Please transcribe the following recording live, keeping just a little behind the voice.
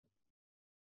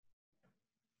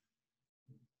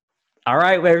All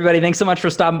right, well, everybody, thanks so much for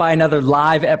stopping by another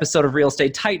live episode of Real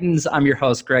Estate Titans. I'm your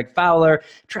host, Greg Fowler,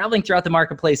 traveling throughout the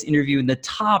marketplace, interviewing the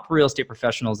top real estate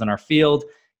professionals in our field,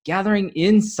 gathering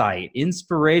insight,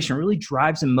 inspiration, really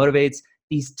drives and motivates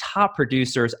these top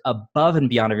producers above and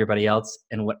beyond everybody else,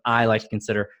 and what I like to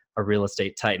consider a real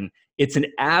estate titan. It's an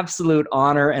absolute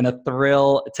honor and a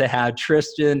thrill to have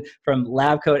Tristan from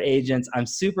Lab Coat Agents. I'm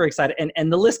super excited.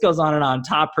 And the list goes on and on.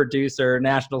 Top producer,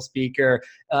 national speaker,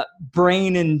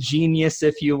 brain and genius,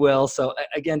 if you will. So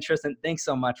again, Tristan, thanks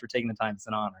so much for taking the time. It's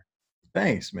an honor.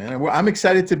 Thanks, man. I'm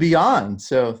excited to be on.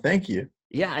 So thank you.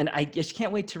 Yeah, and I just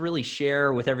can't wait to really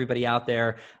share with everybody out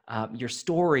there your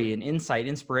story and insight,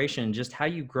 inspiration, just how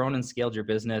you've grown and scaled your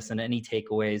business, and any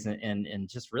takeaways, and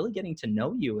just really getting to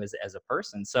know you as a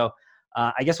person. So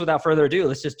I guess without further ado,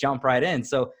 let's just jump right in.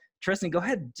 So Tristan, go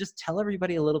ahead, just tell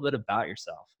everybody a little bit about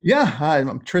yourself. Yeah, hi,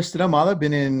 I'm Tristan Ahumada.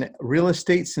 Been in real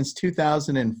estate since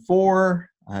 2004.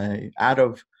 Out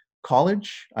of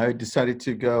college, I decided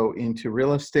to go into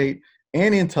real estate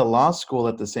and into law school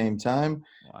at the same time.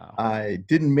 Wow. I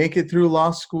didn't make it through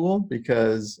law school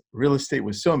because real estate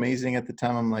was so amazing at the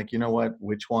time. I'm like, you know what?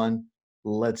 Which one?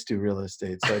 Let's do real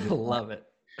estate. So I I did. love it.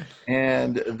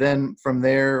 And then from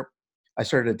there, I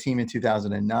started a team in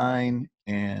 2009,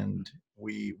 and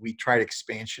we tried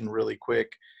expansion really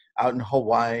quick out in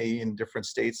Hawaii and different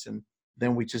states, and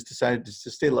then we just decided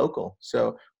to stay local.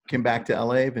 So came back to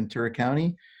LA, Ventura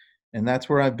County, and that's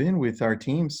where I've been with our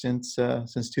team since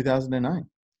 2009.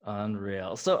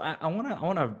 Unreal. So I want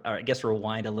to, I guess,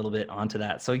 rewind a little bit onto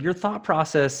that. So your thought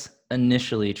process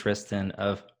initially, Tristan,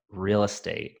 of real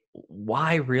estate.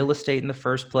 Why real estate in the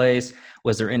first place?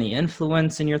 Was there any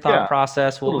influence in your thought Yeah,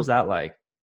 process? What was totally. that like?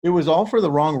 It was all for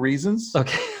the wrong reasons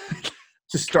Okay.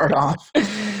 to start off.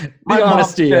 The My mom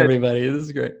honesty, said, everybody. This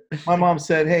is great. my mom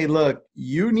said, "Hey, look,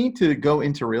 you need to go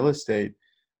into real estate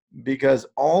because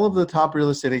all of the top real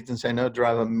estate agents I know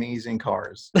drive amazing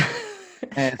cars."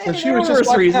 And so Hey, she there was were just worse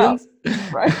watching out,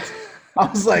 reasons. right? I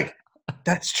was like,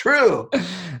 "That's true."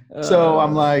 So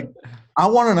I'm Uh, like, "I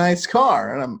want a nice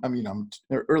car," and I'm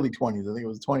early 20s. I think it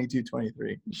was 22,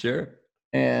 23, sure.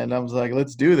 and I was like,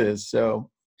 "Let's do this." So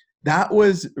that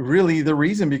was really the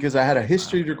reason, because I had a Wow.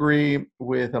 history degree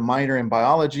with a minor in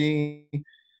biology.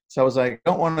 So I was like, I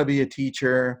don't want to be a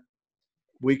teacher.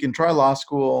 We can try law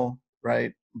school,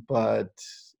 right? But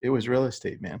it was real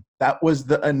estate, man. That was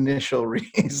the initial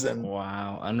reason.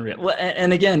 Wow, unreal. Well,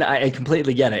 and again, I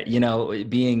completely get it. You know,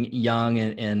 being young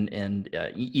and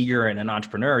eager and an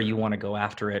entrepreneur, you want to go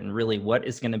after it, and really, what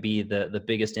is going to be the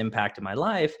biggest impact in my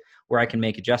life where I can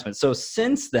make adjustments. So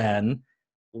since then,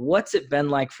 what's it been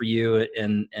like for you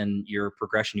in your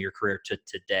progression of your career to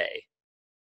today?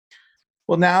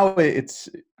 Well, now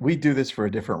we do this for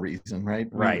a different reason, right?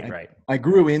 Right, right. I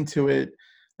grew into it.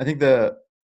 I think the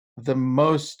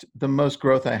most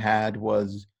growth I had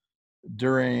was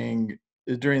during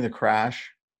during the crash,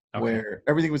 Okay. where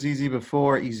everything was easy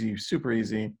before, easy, super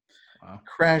easy. Wow.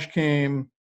 Crash came,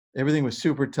 everything was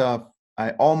super tough.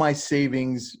 All my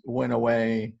savings went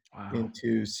away Wow.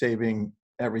 into saving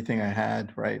everything I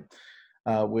had, right?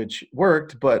 Which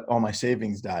worked, but all my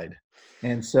savings died.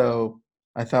 And so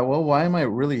I thought, well, why am I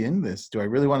really in this? Do I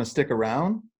really want to stick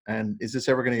around? And is this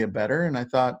ever going to get better? And I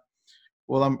thought,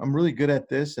 well, I'm really good at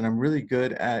this, and I'm really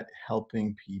good at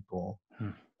helping people. Hmm.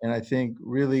 And I think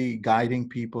really guiding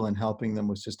people and helping them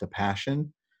was just a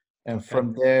passion. And Okay.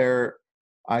 from there,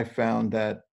 I found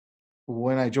that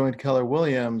when I joined Keller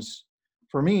Williams,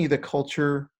 for me, the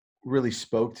culture really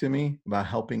spoke to me about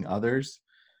helping others,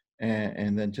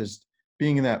 and then just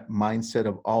being in that mindset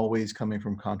of always coming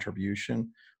from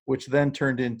contribution, which then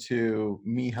turned into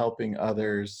me helping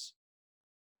others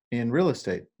in real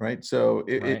estate, right? So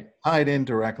it Right. tied in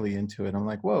directly into it. I'm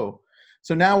like, whoa.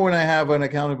 So now when I have an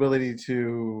accountability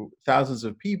to thousands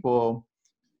of people,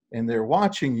 and they're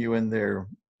watching you, and they're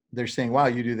saying, wow,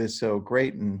 you do this so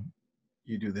great, and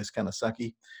you do this kind of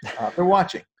sucky. They're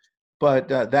watching, but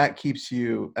that keeps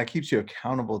you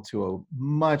accountable to a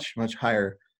much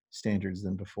higher standards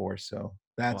than before. So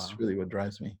that's Wow. really what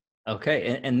drives me.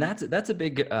 Okay, and that's a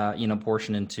big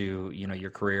portion into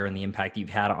your career and the impact you've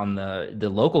had on the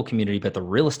local community, but the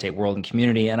real estate world and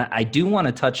community. And I do want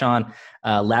to touch on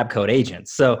Lab Coat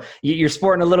Agents. So you're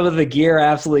sporting a little bit of the gear. I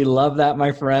absolutely love that,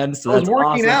 my friend. So I was that's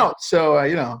working awesome. out, so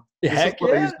this is Heck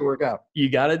what I yeah, used to work out. you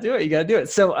got to do it. You got to do it.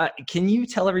 So can you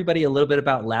tell everybody a little bit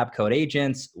about Lab Coat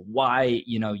Agents? Why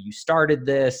you started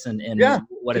this and Yeah,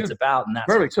 what it's dude, about and that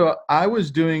sort perfect. So I was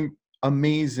doing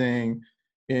amazing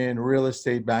in real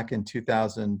estate back in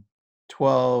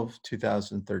 2012,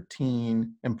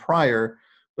 2013, and prior,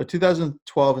 but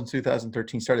 2012 and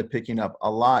 2013 started picking up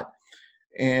a lot.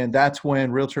 And that's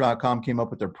when Realtor.com came up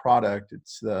with their product.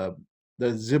 It's the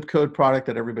zip code product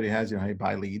that everybody has, how you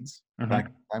buy leads back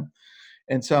in the time.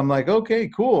 And so I'm like, okay,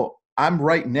 cool. I'm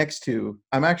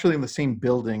actually in the same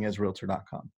building as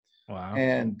Realtor.com. Wow.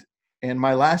 And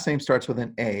my last name starts with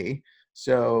an A.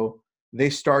 So they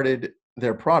started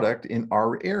their product in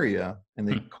our area, and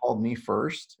they called me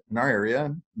first in our area.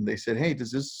 And they said, hey,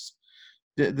 this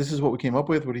is what we came up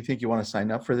with. What do you think? You want to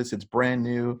sign up for this? It's brand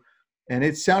new. And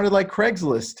it sounded like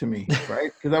Craigslist to me,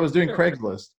 right? Because I was doing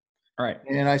Craigslist. All right.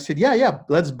 And I said, yeah,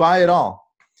 let's buy it all.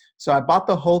 So I bought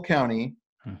the whole county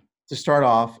to start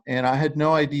off. And I had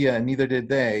no idea, and neither did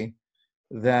they,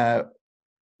 that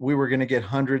we were going to get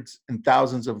hundreds and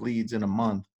thousands of leads in a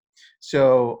month.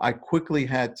 So I quickly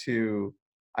had to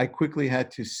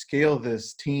scale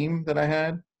this team that I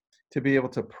had to be able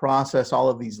to process all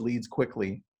of these leads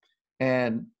quickly.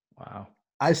 And wow,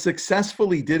 I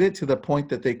successfully did it to the point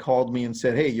that they called me and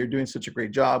said, hey, you're doing such a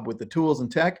great job with the tools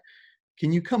and tech.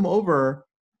 Can you come over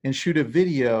and shoot a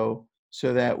video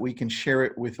so that we can share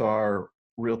it with our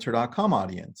Realtor.com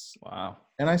audience? Wow.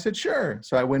 And I said, sure.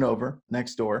 So I went over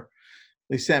next door.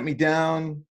 They sat me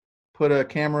down, put a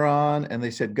camera on, and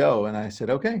they said, go. And I said,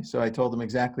 okay. So I told them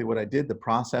exactly what I did, the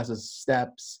processes,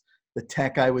 steps, the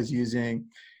tech I was using.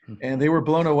 And they were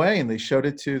blown away, and they showed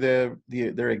it to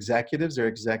their executives. Their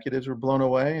executives were blown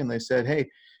away, and they said, hey,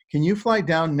 can you fly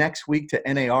down next week to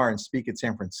NAR and speak at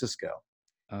San Francisco?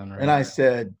 Unreal. And I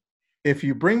said, if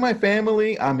you bring my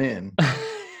family, I'm in.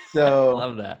 So I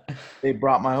love that. They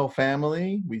brought my whole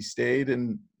family. We stayed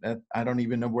in, I don't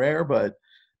even know where, but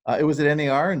it was at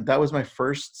NAR, and that was my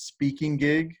first speaking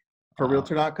gig for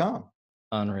Realtor.com.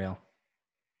 Unreal.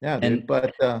 Yeah, dude. And,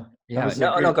 but yeah,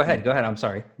 no, go ahead. I'm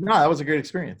sorry. No, that was a great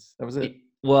experience. That was it.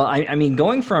 Well, I mean,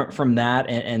 going from that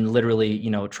and literally,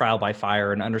 trial by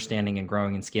fire and understanding and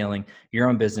growing and scaling your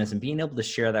own business and being able to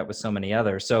share that with so many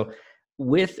others. So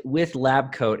with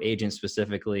Lab Coat Agent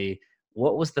specifically,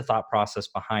 what was the thought process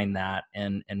behind that,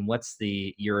 and what's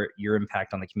your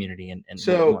impact on the community, and what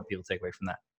you want people to take away from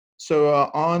that? So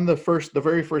on the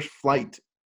very first flight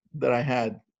that I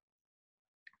had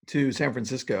to San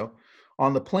Francisco,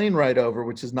 on the plane ride over,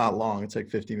 which is not long, it's like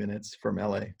 50 minutes from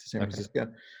LA to San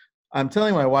Francisco, I'm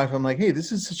telling my wife, I'm like, hey,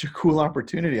 this is such a cool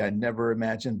opportunity. I never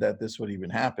imagined that this would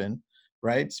even happen,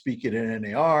 right? Speaking at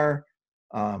NAR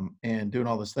and doing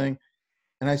all this thing.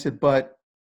 And I said, but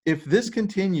if this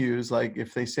continues, like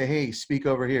if they say, hey, speak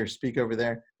over here, speak over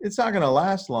there, it's not going to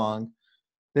last long.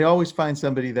 They always find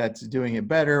somebody that's doing it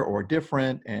better or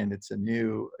different, and it's a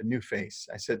new face.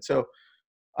 I said, so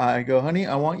I go, honey,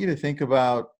 I want you to think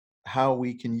about how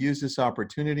we can use this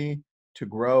opportunity to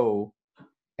grow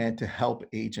and to help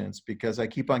agents, because I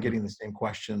keep on getting the same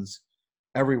questions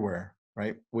everywhere,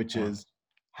 right? Which is,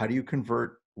 how do you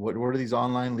convert? What are these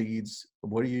online leads?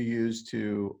 What do you use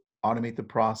to automate the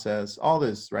process? All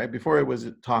this, right? Before it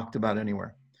was talked about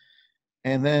anywhere.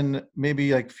 And then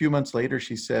maybe like a few months later,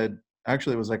 she said,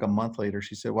 actually it was like a month later,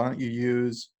 she said, why don't you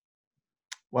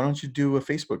do a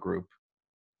Facebook group?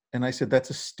 And I said,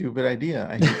 that's a stupid idea.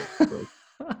 I hate Facebook.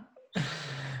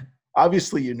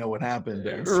 Obviously, you know what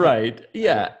happened. Right.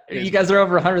 Yeah. You guys are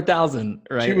over 100,000,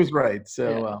 right? She was right.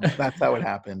 So that's how it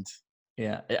happened.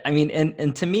 Yeah. I mean,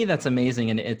 and to me, that's amazing.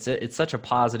 And it's such a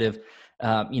positive,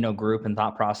 group and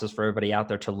thought process for everybody out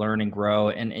there to learn and grow.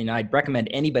 And I'd recommend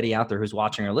anybody out there who's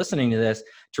watching or listening to this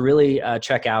to really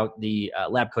check out the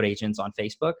Lab Coat Agents on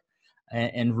Facebook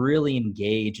and really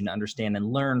engage and understand and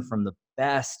learn from the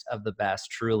best of the best,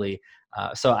 truly.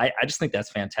 So I just think that's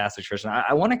fantastic, Tristan.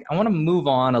 I want to move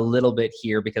on a little bit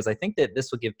here, because I think that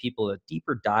this will give people a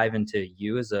deeper dive into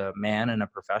you as a man and a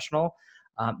professional.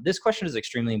 This question is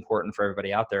extremely important for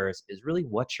everybody out there, is really,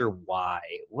 what's your why?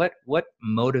 What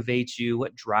motivates you?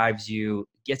 What drives you,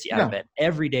 gets you out of bed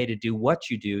every day to do what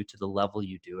you do to the level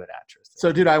you do it at, Tristan?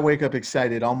 So, dude, I wake up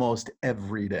excited almost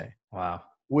every day. Wow.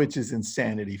 Which is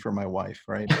insanity for my wife,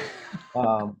 right?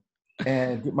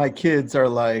 And my kids are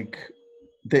like,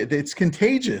 it's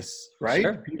contagious, right?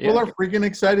 Sure. People are freaking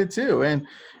excited too. And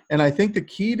I think the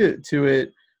key to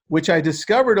it, which I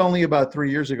discovered only about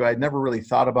 3 years ago, I'd never really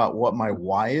thought about what my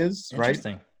why is, right?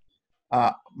 Interesting.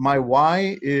 My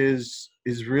why is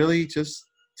really just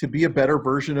to be a better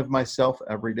version of myself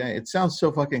every day. It sounds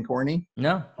so fucking corny.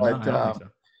 No, but, I don't think so.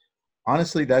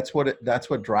 Honestly, that's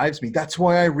what drives me. That's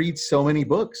why I read so many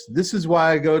books. This is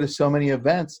why I go to so many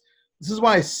events. This is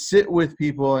why I sit with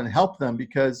people and help them,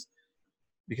 because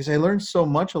I learned so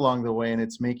much along the way, and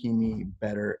it's making me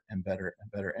better and better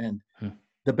and better. And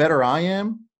the better I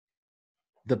am,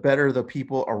 the better the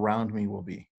people around me will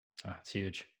be. Oh, it's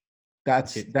huge.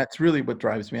 That's really what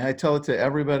drives me. I tell it to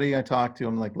everybody I talk to.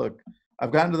 I'm like, look,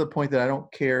 I've gotten to the point that I don't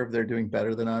care if they're doing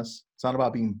better than us. It's not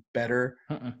about being better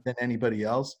Mm-mm. than anybody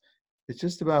else. It's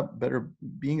just about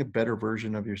being a better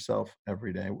version of yourself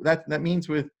every day. That means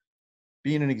with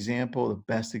being an example, the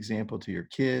best example to your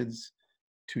kids,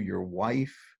 to your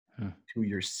wife, Hmm. to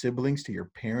your siblings, to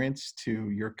your parents, to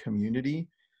your community.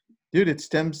 Dude, it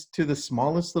stems to the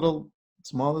smallest little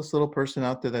person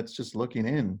out there that's just looking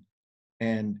in.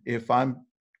 And if I'm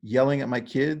yelling at my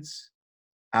kids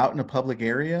out in a public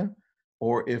area,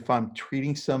 or if I'm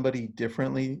treating somebody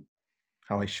differently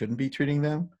how I shouldn't be treating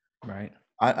them, Right.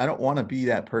 I don't want to be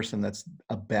that person that's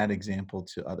a bad example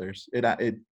to others.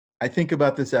 I think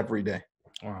about this every day.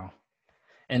 Wow.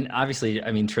 And obviously,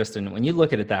 I mean, Tristan, when you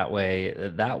look at it that way,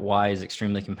 that why is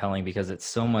extremely compelling because it's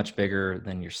so much bigger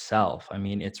than yourself. I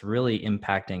mean, it's really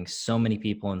impacting so many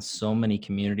people in so many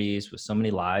communities with so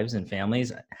many lives and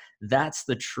families. That's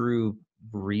the true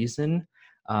reason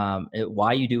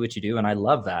why you do what you do. And I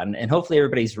love that. And hopefully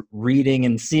everybody's reading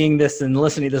and seeing this and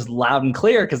listening to this loud and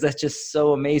clear because that's just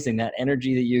so amazing, that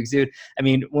energy that you exude. I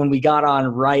mean, when we got on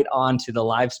to the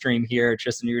live stream here,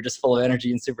 Tristan, you were just full of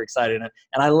energy and super excited.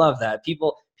 And I love that.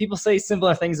 People say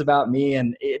similar things about me,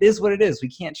 and it is what it is. We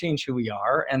can't change who we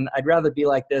are. And I'd rather be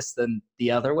like this than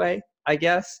the other way, I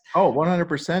guess. Oh,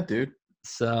 100%, dude.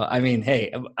 So, I mean,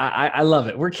 hey, I love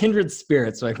it. We're kindred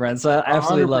spirits, my friend. So I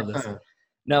absolutely love this. 100%.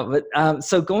 No, but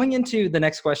so going into the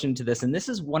next question to this, and this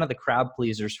is one of the crowd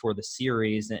pleasers for the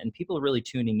series, and people are really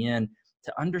tuning in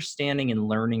to understanding and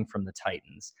learning from the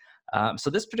Titans.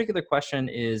 So this particular question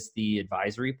is the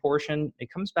advisory portion.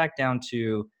 It comes back down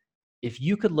to if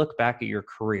you could look back at your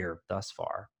career thus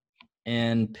far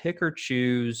and pick or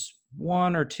choose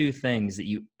one or two things that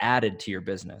you added to your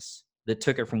business that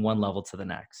took it from one level to the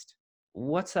next,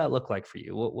 what's that look like for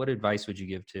you? What advice would you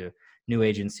give to new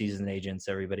agents, seasoned agents,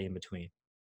 everybody in between?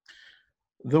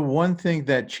 The one thing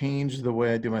that changed the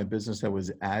way I do my business that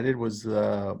was added was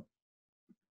the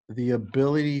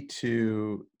ability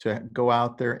to go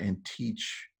out there and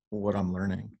teach what I'm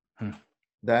learning. Hmm.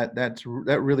 That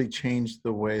really changed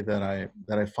the way that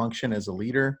I function as a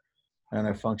leader and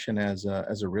I function as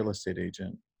a real estate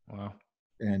agent. Wow.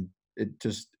 And it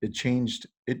changed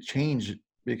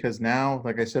because now,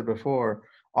 like I said before,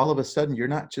 all of a sudden you're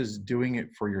not just doing it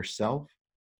for yourself.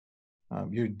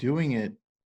 You're doing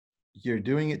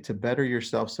it to better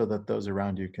yourself so that those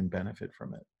around you can benefit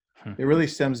from it. Hmm. It really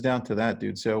stems down to that,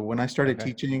 dude. So when I started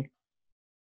Okay. teaching,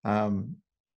 um,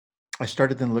 I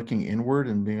started then looking inward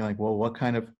and being like, well, what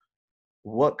kind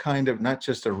of not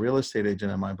just a real estate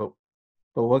agent am I, but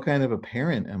what kind of a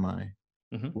parent am I?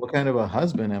 Hmm. What kind of a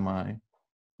husband am I?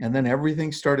 And then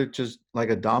everything started just like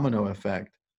a domino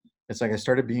effect. It's like I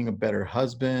started being a better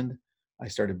husband. I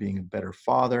started being a better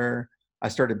father. I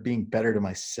started being better to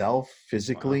myself Wow.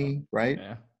 physically, right?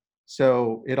 Yeah.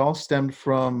 So it all stemmed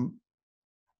from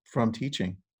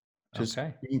teaching, just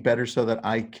Okay. being better so that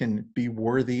I can be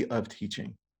worthy of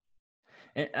teaching.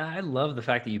 And I love the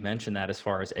fact that you mentioned that as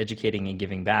far as educating and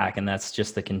giving back. And that's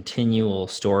just the continual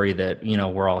story that,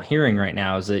 we're all hearing right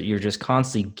now is that you're just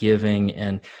constantly giving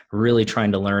and really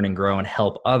trying to learn and grow and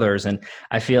help others. And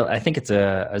I think it's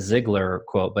a Ziegler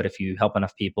quote, but if you help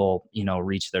enough people,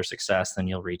 reach their success, then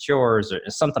you'll reach yours or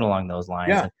something along those lines.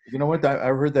 Yeah, And you know what? I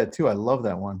heard that too. I love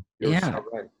that one. You're yeah. so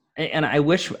right. And I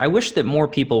wish that more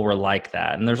people were like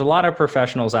that. And there's a lot of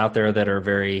professionals out there that are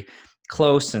very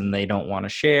close and they don't want to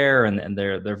share and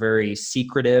they're very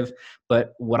secretive.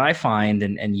 But what I find,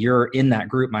 and you're in that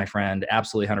group, my friend,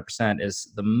 absolutely 100%, is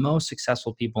the most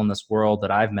successful people in this world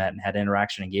that I've met and had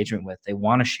interaction engagement with, they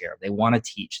want to share, they want to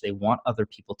teach, they want other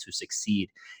people to succeed.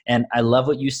 And I love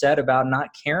what you said about not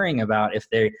caring about if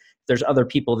there's other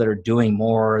people that are doing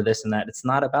more or this and that. It's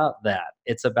not about that.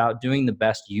 It's about doing the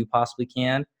best you possibly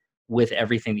can with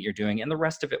everything that you're doing, and the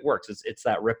rest of it works. It's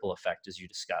that ripple effect as you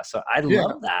discussed. So I Yeah,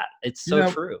 love that. It's you so know,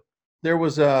 true. there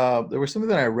was something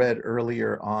that I read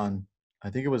earlier on. I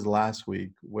think it was last week,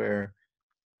 where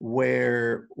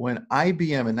when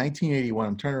IBM in 1981,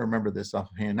 I'm trying to remember this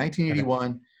offhand. Okay.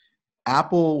 1981,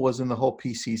 Apple was in the whole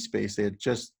PC space. They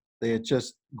had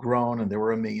just grown and they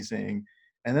were amazing.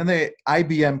 And then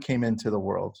IBM came into the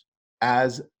world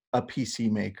as a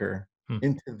PC maker Hmm.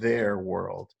 into their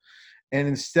world. And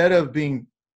instead of being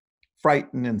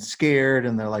frightened and scared,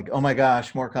 and they're like, oh my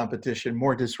gosh, more competition,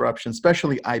 more disruption,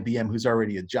 especially IBM, who's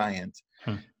already a giant,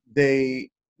 Hmm. they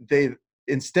they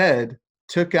instead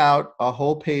took out a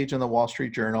whole page in the Wall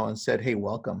Street Journal and said, hey,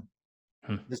 welcome.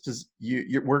 Hmm. This is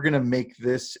we're going to make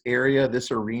this area,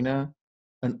 this arena,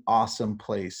 an awesome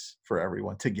place for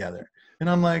everyone together. And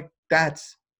I'm like,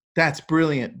 that's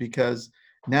brilliant, because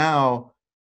now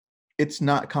it's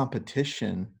not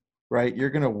competition, right? You're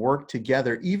going to work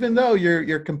together, even though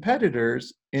you're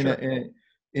competitors Sure.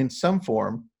 in some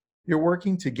form. You're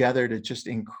working together to just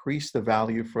increase the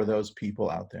value for those people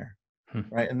out there, Hmm.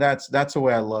 right? And that's the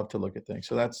way I love to look at things.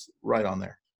 So that's right on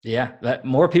there. Yeah, that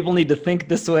more people need to think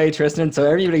this way, Tristan. So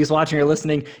everybody who's watching or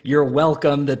listening, you're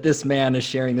welcome that this man is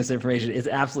sharing this information. It's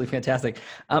absolutely fantastic.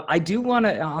 I do want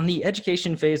to, on the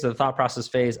education phase, or the thought process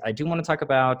phase, I do want to talk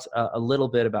about a little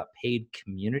bit about paid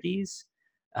communities.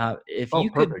 If Oh, you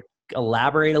could perfect.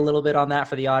 elaborate a little bit on that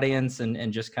for the audience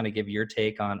and just kind of give your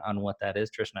take on what that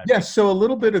is, Tristan, I'd Yes. appreciate So a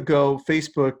little bit ago,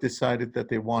 Facebook decided that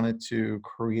they wanted to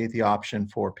create the option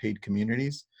for paid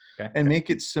communities it. Okay. and make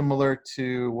it similar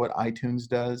to what iTunes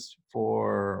does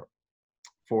for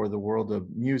the world of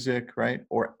music, right?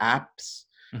 Or apps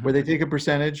where Mhm. they take a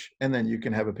percentage and then you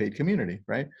can have a paid community,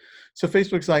 right? So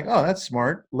Facebook's like, oh, that's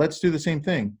smart. Let's do the same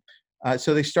thing.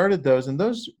 So they started those, and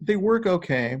those they work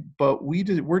okay, but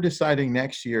we're deciding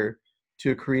next year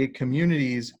to create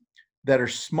communities that are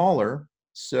smaller,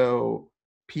 so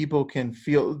people can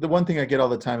feel. The one thing I get all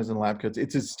the time is in lab coats,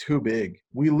 it's just too big.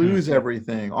 We Mm. lose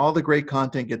everything. All the great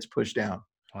content gets pushed down,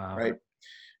 Wow. right?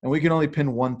 And we can only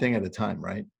pin one thing at a time,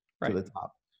 right, to Right. the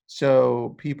top.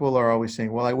 So people are always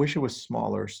saying, well, I wish it was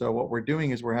smaller. So what we're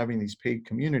doing is we're having these paid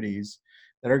communities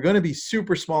that are going to be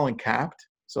super small and capped.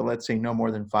 So let's say no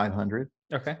more than 500.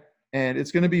 Okay. And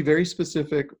it's going to be very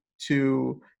specific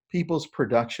to people's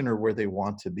production or where they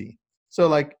want to be. So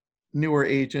like newer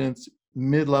agents,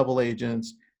 mid-level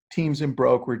agents, teams and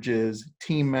brokerages,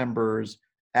 team members,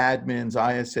 admins,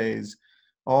 ISAs,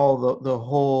 all the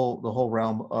whole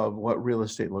realm of what real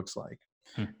estate looks like.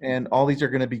 Hmm. And all these are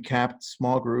going to be capped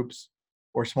small groups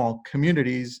or small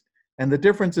communities. And the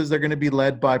difference is they're going to be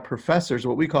led by professors,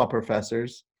 what we call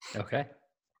professors, Okay.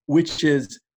 which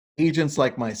is agents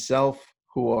like myself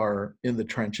who are in the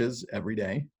trenches every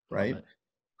day, Love right? it.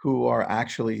 Who are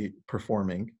actually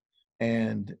performing,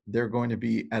 and they're going to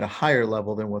be at a higher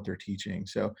level than what they're teaching.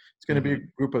 So it's going to be Mhm.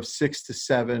 a group of 6 to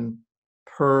 7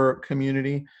 per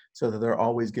community, so that they're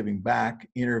always giving back,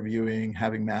 interviewing,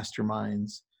 having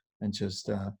masterminds, and just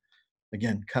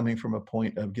again coming from a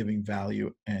point of giving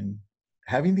value and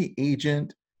having the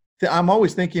agent. I'm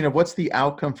always thinking of what's the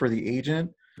outcome for the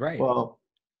agent. Right. Well,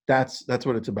 that's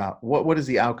what it's about. What is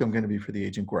the outcome going to be for the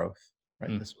agent growth?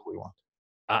 Right. Hmm. That's what we want.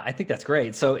 I think that's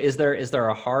great. So is there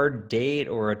a hard date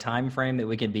or a time frame that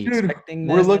we can be Dude, expecting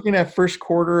we're this? looking at first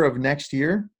quarter of next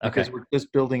year because Okay. we're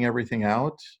just building everything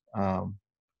out. Um,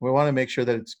 we want to make sure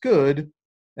that it's good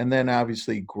and then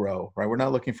obviously grow, right? We're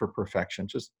not looking for perfection,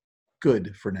 just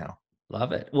good for now.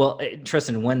 Love it. Well,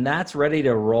 Tristan, when that's ready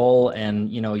to roll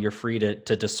and you're free to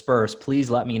disperse, please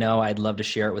let me know. I'd love to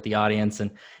share it with the audience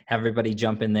and have everybody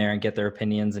jump in there and get their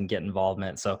opinions and get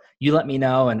involvement. So you let me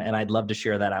know, and I'd love to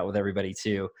share that out with everybody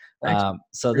too. Thanks.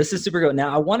 So this Appreciate is it. super good.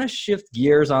 Now I want to shift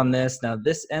gears on this. Now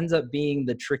this ends up being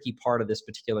the tricky part of this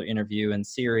particular interview and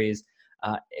series.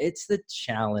 It's the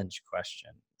challenge question.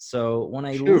 So when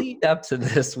I Shoot. lead up to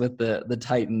this with the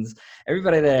Titans,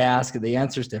 everybody that I ask, the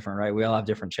answer is different, right? We all have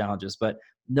different challenges, but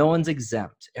no one's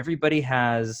exempt. Everybody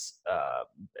has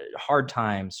hard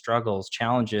times, struggles,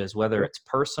 challenges, whether Yep. it's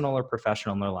personal or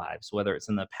professional in their lives, whether it's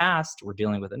in the past, we're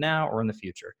dealing with it now, or in the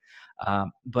future.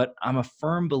 But I'm a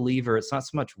firm believer it's not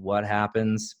so much what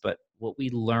happens, but what we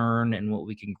learn and what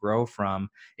we can grow from.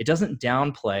 It doesn't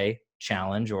downplay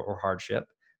challenge or hardship,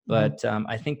 Mhm. but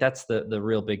I think that's the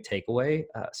real big takeaway.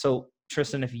 So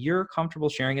Tristan, if you're comfortable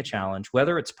sharing a challenge,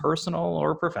 whether it's personal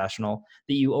or professional,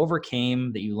 that you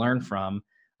overcame, that you learned from,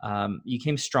 you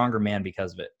came stronger man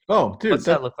because of it. Oh, dude, What's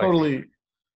that that's look like for you? totally.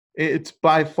 It's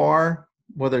by far.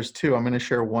 Well, there's two. I'm going to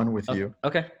share one with Oh, you.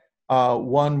 okay.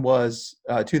 One was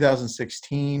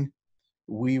 2016.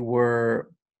 We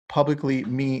were publicly,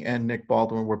 me and Nick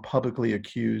Baldwin were publicly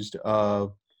accused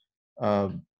of uh,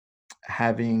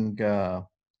 having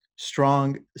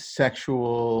strong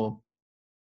sexual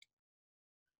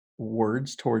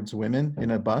words towards women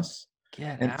in a bus.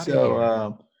 Get And out of so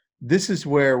here. this is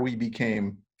where we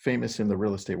became famous in the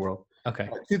real estate world. Okay.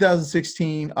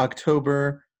 2016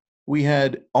 October, we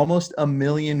had almost 1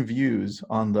 million views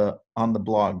on the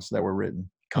blogs that were written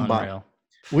combined, Unreal.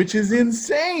 which is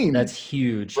insane, That's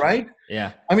huge. right?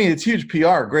 Yeah. I mean, it's huge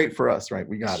PR, great for us, right?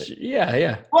 We got it. Yeah.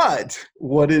 Yeah. But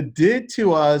what it did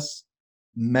to us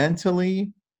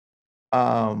mentally,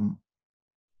 um,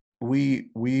 we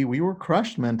were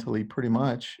crushed mentally, pretty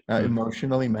much, Hmm.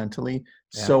 emotionally, mentally.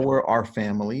 Yeah. So were our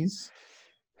families,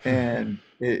 and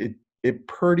it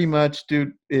pretty much,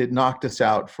 dude, it knocked us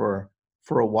out for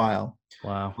a while.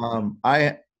 Wow.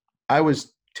 I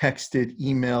was texted,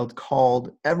 emailed,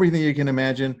 called, everything you can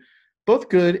imagine, both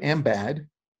good and bad.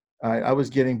 I was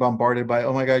getting bombarded by,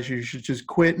 oh my gosh, you should just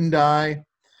quit and die.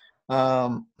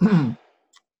 Um,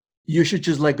 you should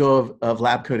just let go of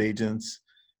lab coat agents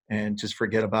and just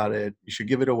forget about it. You should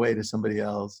give it away to somebody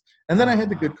else. And then I had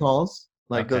the Oh, good calls,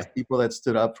 like those okay. people that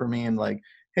stood up for me and like,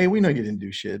 hey, we know you didn't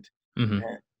do shit. Hmm. And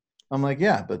I'm like,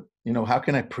 yeah, but how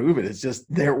can I prove it? It's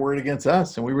just their word against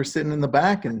us. And we were sitting in the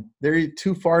back and they're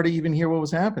too far to even hear what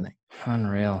was happening.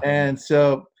 Unreal. And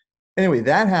so anyway,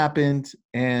 that happened.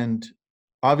 And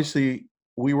obviously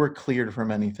we were cleared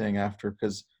from anything after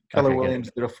because Keller Okay, good.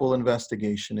 Williams did a full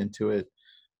investigation into it.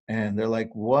 And they're like,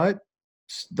 what?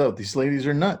 No, these ladies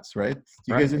are nuts, right?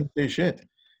 You guys Right. didn't say shit.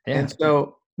 Yeah. And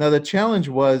so now the challenge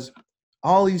was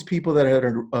all these people that had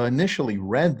initially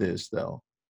read this, though,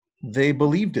 they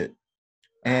believed it.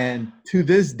 And to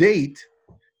this date,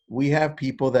 we have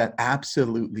people that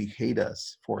absolutely hate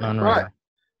us for it. But Unreal.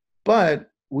 but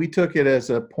we took it as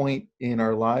a point in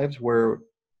our lives where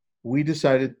we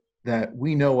decided that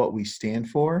we know what we stand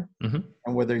for. Hmm.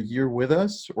 And whether you're with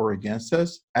us or against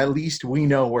us, at least we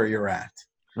know where you're at.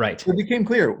 Right. So it became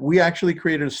clear. We actually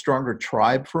created a stronger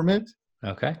tribe from it.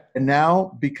 Okay. And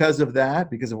now, because of that,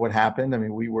 because of what happened, I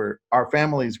mean, our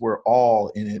families were all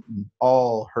in it and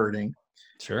all hurting.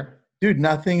 Sure. Dude,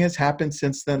 nothing has happened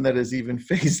since then that has even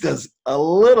phased us a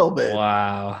little bit.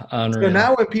 Wow. So Unreal.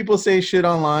 now when people say shit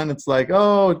online, it's like,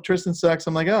 oh, Tristan sucks.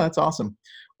 I'm like, oh, that's awesome.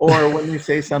 Or when you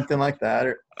say something like that,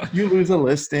 or you lose a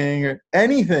listing or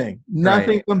anything, Right.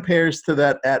 nothing compares to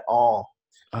that at all.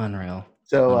 Unreal.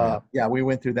 So Unreal. yeah, we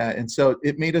went through that. And so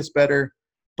it made us better.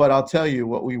 But I'll tell you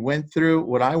what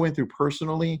I went through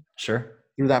personally Sure.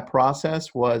 through that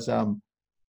process was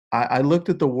I looked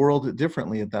at the world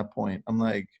differently at that point. I'm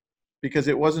like, because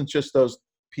it wasn't just those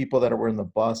people that were in the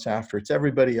bus after, it's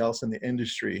everybody else in the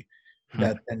industry Hmm.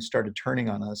 that then started turning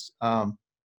on us.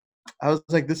 I was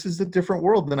like, this is a different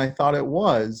world than I thought it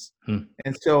was. Hmm.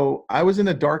 And so I was in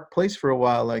a dark place for a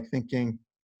while, like thinking,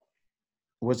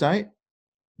 was I,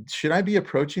 should I be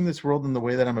approaching this world in the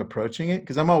way that I'm approaching it?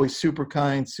 Because I'm always super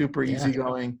kind, super Yeah.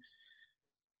 easygoing.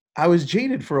 I was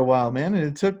jaded for a while, man, and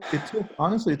it took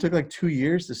honestly, it took like 2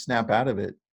 years to snap out of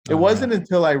it. It Unreal. wasn't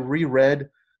until I reread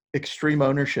Extreme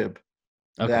Ownership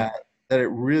Okay. that it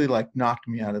really like knocked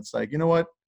me out. It's like, you know what?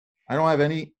 I don't have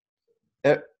any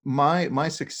my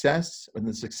success and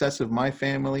the success of my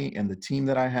family and the team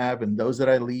that I have and those that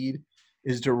I lead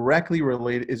is directly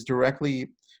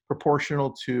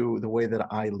proportional to the way that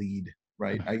I lead,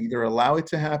 right? I either allow it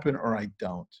to happen or I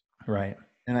don't. Right.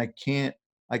 And I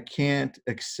can't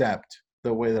accept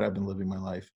the way that I've been living my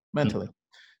life Hmm. mentally.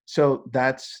 So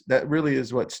that really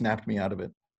is what snapped me out of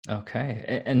it.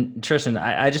 Okay. And Tristan,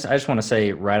 I just want to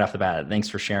say right off the bat, thanks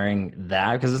for sharing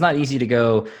that because it's not easy to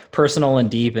go personal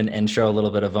and deep and show a little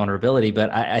bit of vulnerability.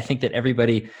 But I think that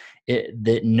everybody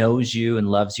that knows you and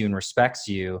loves you and respects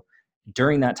you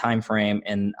during that time frame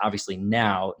and obviously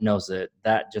now knows that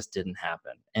that just didn't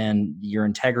happen. And your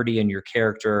integrity and your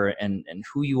character and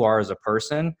who you are as a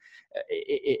person,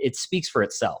 it speaks for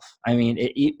itself. I mean,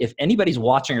 if anybody's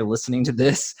watching or listening to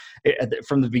this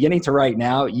from the beginning to right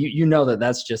now, you know that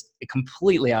that's just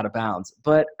completely out of bounds.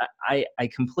 But I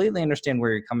completely understand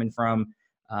where you're coming from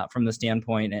the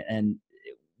standpoint, and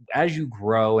as you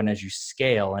grow and as you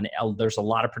scale, and there's a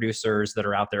lot of producers that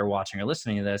are out there watching or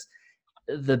listening to this.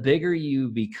 The bigger you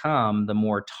become, the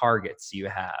more targets you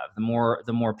have, the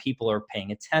more people are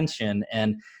paying attention,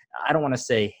 and I don't want to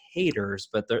say haters,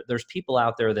 but there's people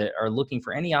out there that are looking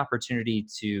for any opportunity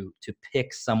to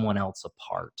pick someone else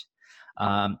apart,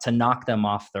 to knock them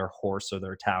off their horse or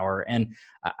their tower. And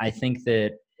I think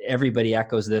that everybody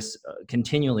echoes this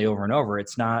continually over and over.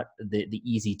 It's not the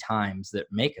easy times that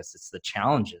make us; it's the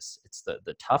challenges, it's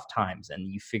the tough times,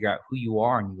 and you figure out who you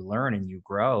are and you learn and you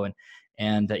grow,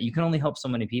 and that you can only help so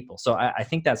many people. So I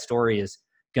think that story is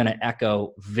going to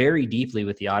echo very deeply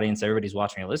with the audience. Everybody's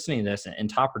watching or listening to this, and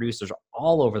top producers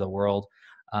all over the world,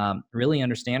 really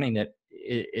understanding that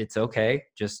it's okay.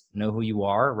 Just know who you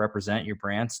are, represent your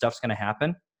brand. Stuff's going to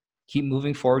happen. Keep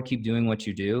moving forward. Keep doing what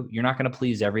you do. You're not going to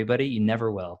please everybody. You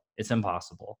never will. It's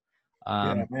impossible.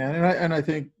 Yeah, Um, man. And I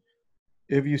think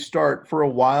if you start for a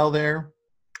while there,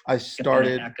 I going to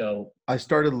started echo. I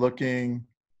started looking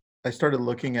I started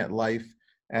looking at life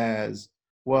as,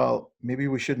 well, maybe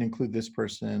we shouldn't include this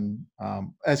person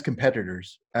as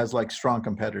competitors, as like strong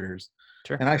competitors.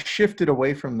 And Sure. I shifted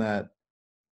away from that.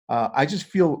 I just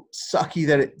feel sucky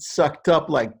that it sucked up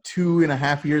like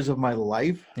 2.5 years of my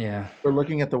life Yeah. for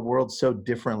looking at the world so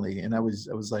differently. And I was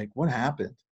like, what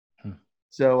happened? Hmm.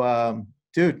 So,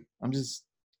 dude,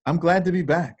 I'm glad to be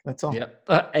back. That's all. Yep.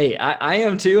 Hey, I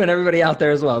am too, and everybody out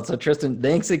there as well. So Tristan,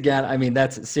 thanks again. I mean,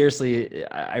 that's seriously,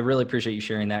 I really appreciate you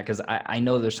sharing that, because I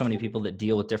know there's so many people that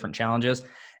deal with different challenges,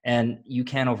 and you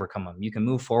can overcome them. You can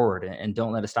move forward, and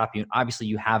don't let it stop you. Obviously,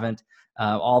 you haven't.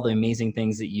 All the amazing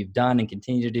things that you've done and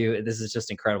continue to do. This is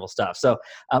just incredible stuff. So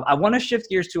I want to shift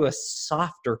gears to a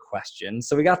softer question.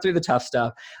 So we got through the tough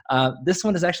stuff. This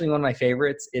one is actually one of my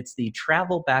favorites. It's the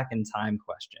travel back in time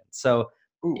question. So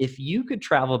Ooh. if you could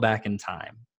travel back in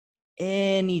time,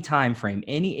 any time frame,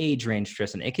 any age range,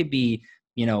 Tristan, it could be,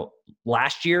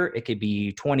 last year, it could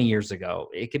be 20 years ago,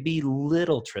 it could be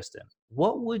little Tristan.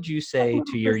 What would you say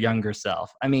to your younger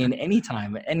self? I mean,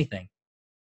 anytime, anything.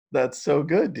 That's so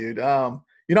good, dude. I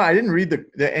didn't read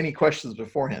any questions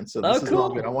beforehand, so Oh, this is all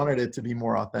good. I cool. wanted it to be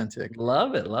more authentic.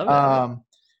 Love it. Love it. Um,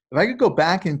 if I could go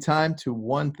back in time to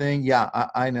one thing, yeah,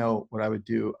 I know what I would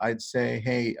do. I'd say,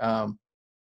 hey,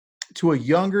 to a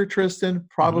younger Tristan, Mhm.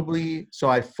 probably, so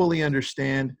I fully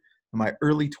understand in my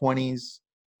early 20s,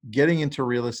 getting into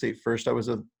real estate first, I was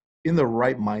in the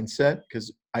right mindset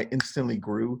because I instantly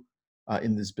grew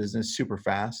in this business super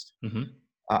fast. Mhm.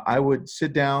 I would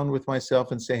sit down with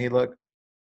myself and say, hey, look,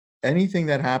 anything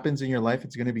that happens in your life,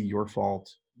 it's going to be your fault.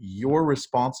 You're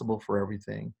responsible for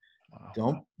everything.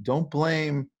 Wow. Don't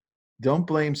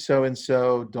blame so and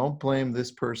so. Don't blame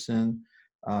this person.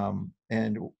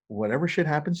 And whatever shit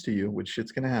happens to you, which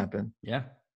shit's going to happen, Yeah.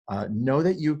 know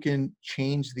that you can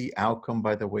change the outcome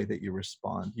by the way that you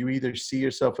respond. You either see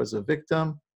yourself as a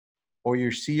victim, or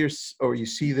you see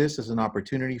this as an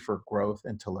opportunity for growth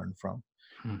and to learn from.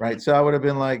 Mhm. Right. So I would have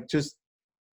been like, just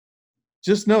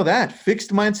know that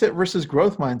fixed mindset versus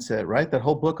growth mindset, right? That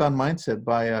whole book on mindset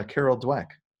by Carol Dweck.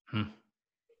 Hmm.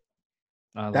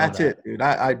 I love That's that. it, dude.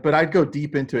 But I'd go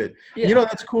deep into it. Yeah.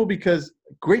 That's cool because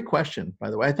great question, by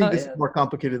the way. I think Oh, this is yeah. more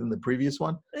complicated than the previous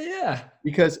one Yeah.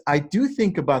 because I do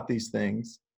think about these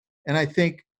things, and I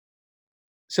think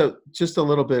so. Just a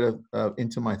little bit of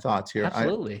into my thoughts here.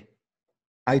 Absolutely.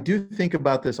 I do think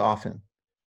about this often,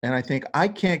 and I think I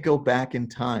can't go back in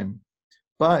time,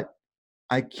 but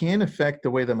I can affect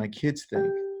the way that my kids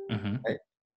think. Mhm. Right?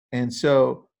 And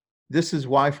so this is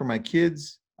why for my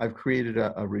kids, I've created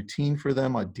a routine for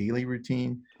them, a daily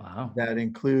routine Wow. that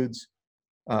includes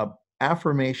uh,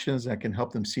 affirmations that can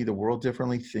help them see the world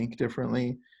differently, think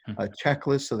differently, Hmm. a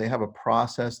checklist so they have a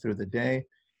process through the day.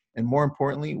 And more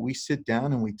importantly, we sit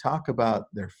down and we talk about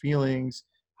their feelings,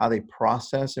 how they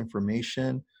process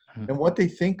information, Hmm. and what they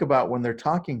think about when they're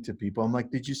talking to people. I'm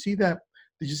like, did you see that?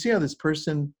 Did you see how this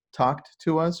person talked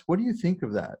to us? What do you think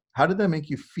of that? How did that make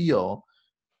you feel?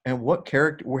 And what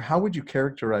character, or how would you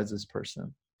characterize this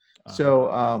person? Uh,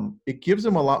 So it gives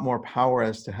them a lot more power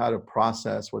as to how to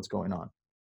process what's going on.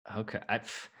 Okay.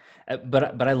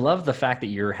 But I love the fact that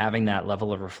you're having that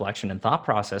level of reflection and thought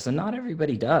process, and not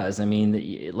everybody does. I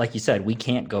mean, like you said, we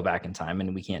can't go back in time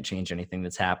and we can't change anything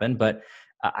that's happened. But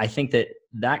I think that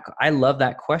I love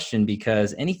that question,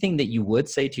 because anything that you would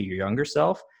say to your younger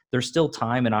self, there's still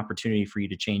time and opportunity for you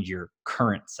to change your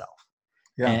current self.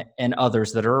 Yeah. And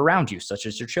others that are around you, such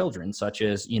as your children, such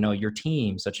as your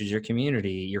team, such as your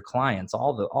community, your clients,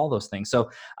 all those things. So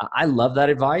I love that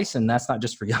advice, and that's not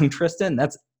just for young Tristan.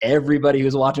 That's everybody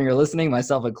who's watching or listening,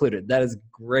 myself included. That is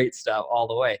great stuff all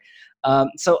the way.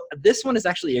 So this one is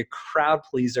actually a crowd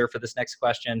pleaser for this next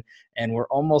question, and we're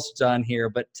almost done here.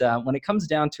 But when it comes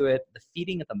down to it, the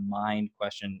feeding of the mind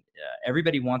question,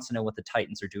 everybody wants to know what the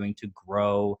Titans are doing to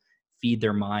grow, feed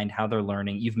their mind, how they're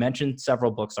learning. You've mentioned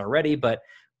several books already, but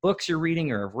books you're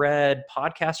reading or have read,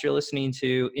 podcasts you're listening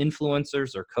to,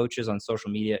 influencers or coaches on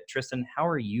social media. Tristan, how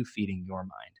are you feeding your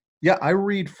mind? Yeah, I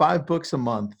read 5 books a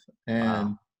month,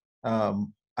 Wow. and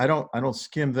I don't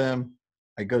skim them.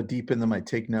 I go deep in them. I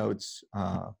take notes.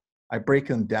 I break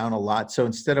them down a lot. So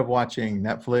instead of watching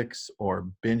Netflix or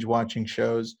binge watching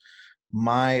shows,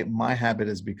 my habit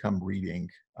has become reading.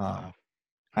 Wow.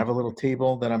 I have a little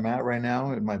table that I'm at right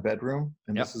now in my bedroom,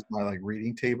 and this is Yep. my like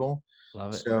reading table.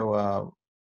 Love it. So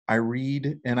I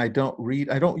read, and I don't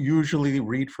usually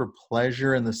read for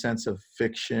pleasure in the sense of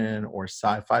fiction or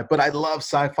sci-fi, but I love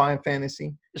sci-fi and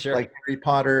fantasy, Sure. like Harry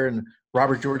Potter and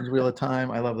Robert Jordan's Wheel of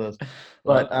Time. I love those.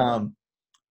 Love But it.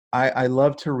 I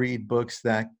love to read books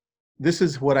that this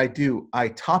is what I do. I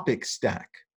topic stack.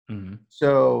 Mhm.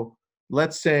 So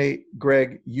let's say,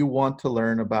 Greg, you want to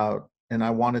learn about, and I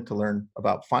wanted to learn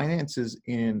about finances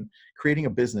in creating a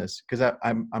business because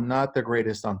I'm not the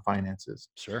greatest on finances.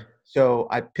 Sure. So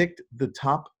I picked the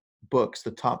top books,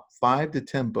 the top 5 to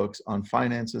 10 books on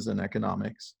finances and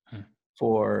economics Hmm.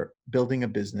 for building a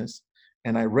business.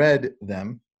 And I read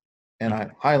them and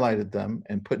I highlighted them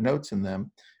and put notes in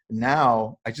them.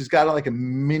 Now I just got like a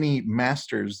mini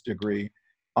master's degree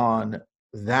on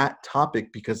that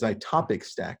topic because I topic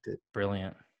stacked it.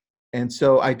 Brilliant. And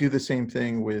so I do the same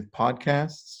thing with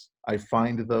podcasts. I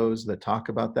find those that talk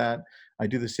about that. I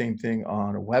do the same thing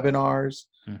on webinars,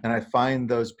 Hmm. and I find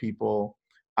those people.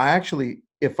 I actually,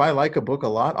 if I like a book a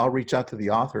lot, I'll reach out to the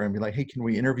author and be like, "Hey, can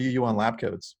we interview you on Lab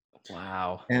Codes?"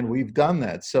 Wow. And we've done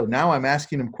that. So now I'm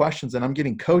asking them questions, and I'm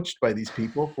getting coached by these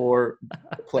people for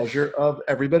the pleasure of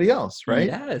everybody else, right?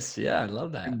 Yes. Yeah. I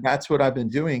love that. And that's what I've been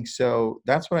doing. So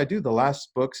that's what I do. The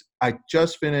last books I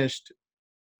just finished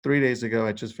 3 days ago.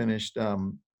 I just finished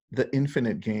The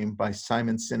Infinite Game by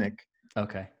Simon Sinek.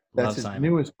 Okay. That's Love his Simon.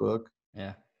 newest book.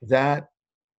 Yeah. That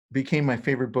became my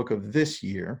favorite book of this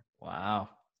year. Wow.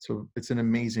 So it's an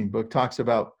amazing book. Talks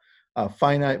about a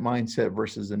finite mindset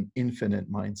versus an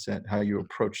infinite mindset, how you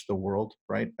approach the world,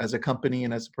 right? As a company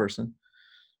and as a person.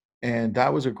 And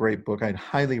that was a great book. I'd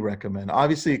highly recommend.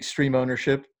 Obviously, Extreme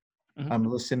Ownership. Mhm. I'm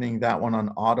listening that one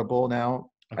on Audible now.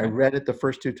 I Okay. read it the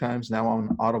first 2 times. Now I'm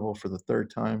on Audible for the third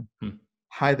time. Hmm.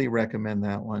 Highly recommend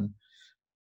that one.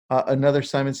 Another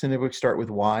Simon Sinek book, Start with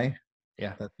Why.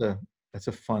 Yeah. That's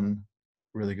a fun,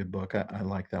 really good book. I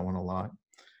like that one a lot.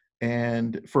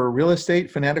 And for real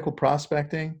estate, Fanatical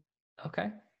Prospecting,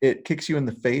 Okay. it kicks you in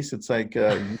the face. It's like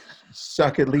you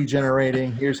suck at lead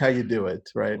generating. Here's how you do it,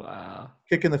 right? Wow.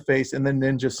 Kick in the face, and then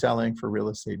Ninja Selling for real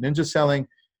estate. Ninja Selling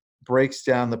breaks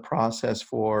down the process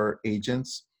for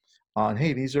agents on,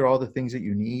 hey, these are all the things that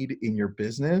you need in your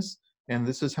business, and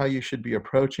this is how you should be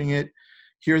approaching it.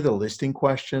 Here are the listing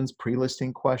questions,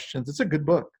 pre-listing questions. It's a good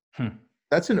book. Hmm.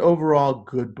 That's an overall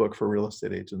good book for real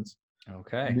estate agents.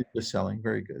 Okay. Ninja Selling,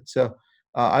 very good. So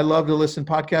I love to listen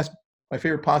podcast. My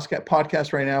favorite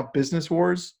podcast right now, Business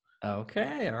Wars.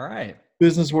 Okay. All right.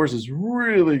 Business Wars is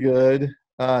really good.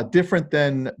 Different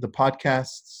than the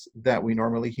podcasts that we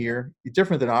normally hear.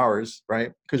 Different than ours,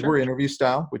 right? Because Sure. we're interview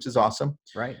style, which is awesome.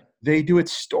 Right. They do it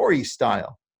story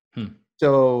style. Hmm.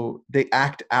 So they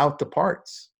act out the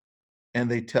parts and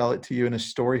they tell it to you in a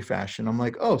story fashion. I'm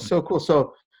like, oh, so cool.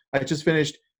 So I just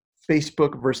finished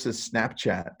Facebook versus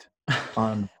Snapchat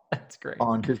on That's great.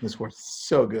 on Business Wars.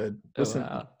 So good. Oh, Listen,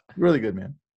 wow. really good,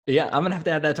 man. Yeah, I'm gonna have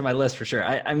to add that to my list for sure.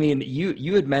 I mean,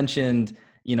 you had mentioned,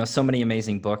 so many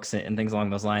amazing books and things along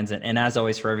those lines. And as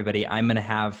always, for everybody, I'm gonna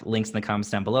have links in the comments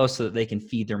down below so that they can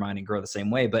feed their mind and grow the same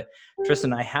way. But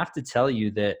Tristan, I have to tell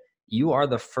you that you are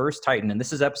the first Titan, and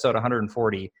this is episode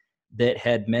 140, that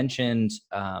had mentioned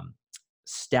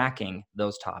stacking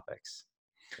those topics.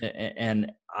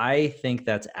 And I think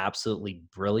that's absolutely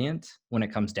brilliant when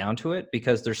it comes down to it,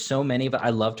 because there's so many of it. I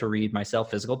love to read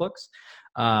myself physical books,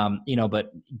 but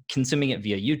consuming it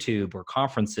via YouTube or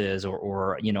conferences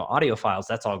or audio files,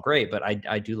 that's all great. But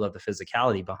I do love the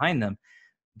physicality behind them.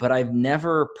 But I've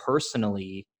never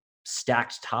personally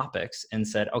stacked topics and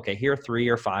said, okay, here are 3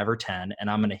 or 5 or 10, and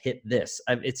I'm going to hit this.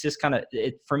 It's just kind of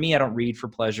for me. I don't read for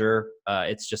pleasure.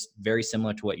 It's just very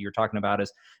similar to what you're talking about,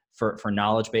 is for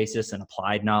knowledge basis and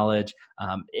applied knowledge.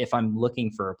 If I'm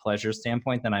looking for a pleasure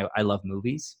standpoint, then I love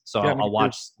movies. So Yeah, I'll me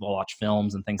too. watch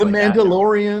films and things The like that.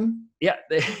 Mandalorian. Yeah,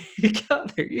 there you go.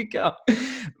 There you go.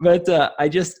 But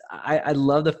I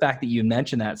love the fact that you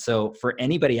mentioned that. So for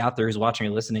anybody out there who's watching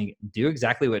or listening, do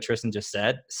exactly what Tristan just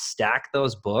said. Stack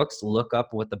those books, look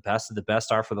up what the best of the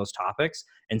best are for those topics.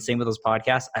 And same with those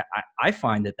podcasts. I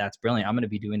find that that's brilliant. I'm going to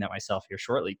be doing that myself here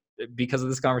shortly because of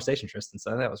this conversation, Tristan.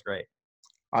 So that was great.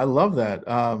 I love that.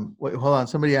 Wait, hold on.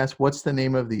 Somebody asked, "What's the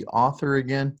name of the author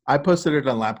again?" I posted it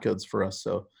on Lab Codes for us,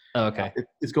 so Okay.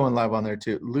 it's going live on there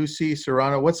too. Lucy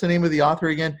Serrano. What's the name of the author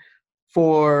again?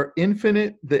 For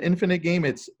the Infinite Game,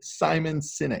 it's Simon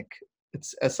Sinek.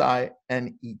 It's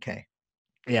Sinek.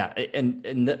 Yeah,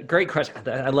 great question.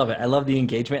 I love it. I love the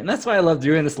engagement, and that's why I love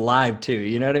doing this live too.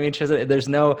 You know what I mean? Tristan? There's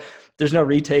no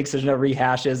retakes, there's no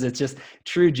rehashes. It's just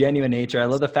true, genuine nature. I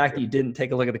love the fact that you didn't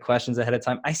take a look at the questions ahead of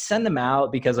time. I send them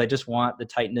out because I just want the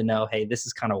Titan to know, hey, this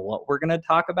is kind of what we're going to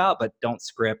talk about, but don't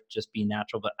script, just be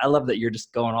natural. But I love that you're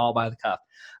just going all by the cuff.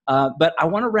 But I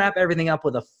want to wrap everything up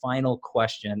with a final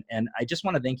question, and I just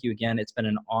want to thank you again. It's been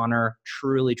an honor,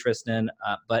 truly, Tristan.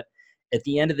 But at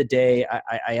the end of the day,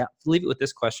 I leave it with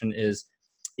this question: is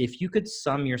if you could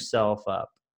sum yourself up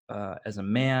as a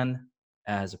man,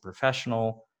 as a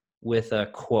professional, with a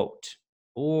quote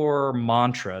or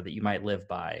mantra that you might live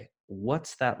by,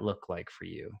 what's that look like for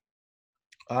you?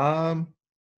 Um,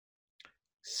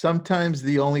 Sometimes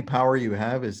the only power you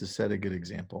have is to set a good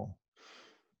example,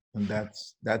 and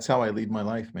that's how I lead my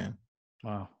life, man.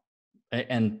 Wow.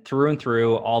 And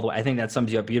through, all the way. I think that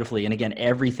sums you up beautifully. And again,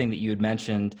 everything that you had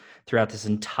mentioned throughout this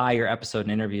entire episode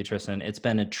and interview, Tristan, it's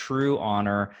been a true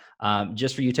honor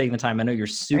just for you taking the time. I know you're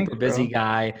super Thanks, busy bro.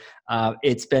 guy.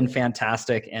 It's been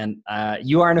fantastic. And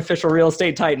you are an official real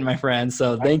estate titan, my friend.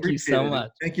 So I thank you so appreciate it.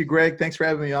 much. Thank you, Greg. Thanks for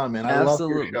having me on, man. I love your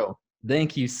Absolutely. show.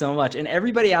 Thank you so much. And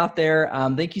everybody out there,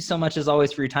 thank you so much as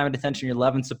always for your time and attention, your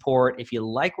love and support. If you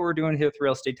like what we're doing here with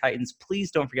Real Estate Titans, please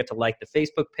don't forget to like the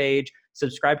Facebook page,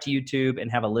 subscribe to YouTube,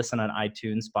 and have a listen on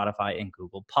iTunes, Spotify, and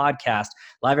Google Podcast.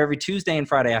 Live every Tuesday and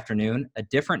Friday afternoon, a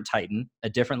different Titan,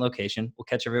 a different location. We'll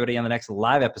catch everybody on the next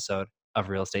live episode of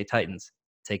Real Estate Titans.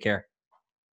 Take care.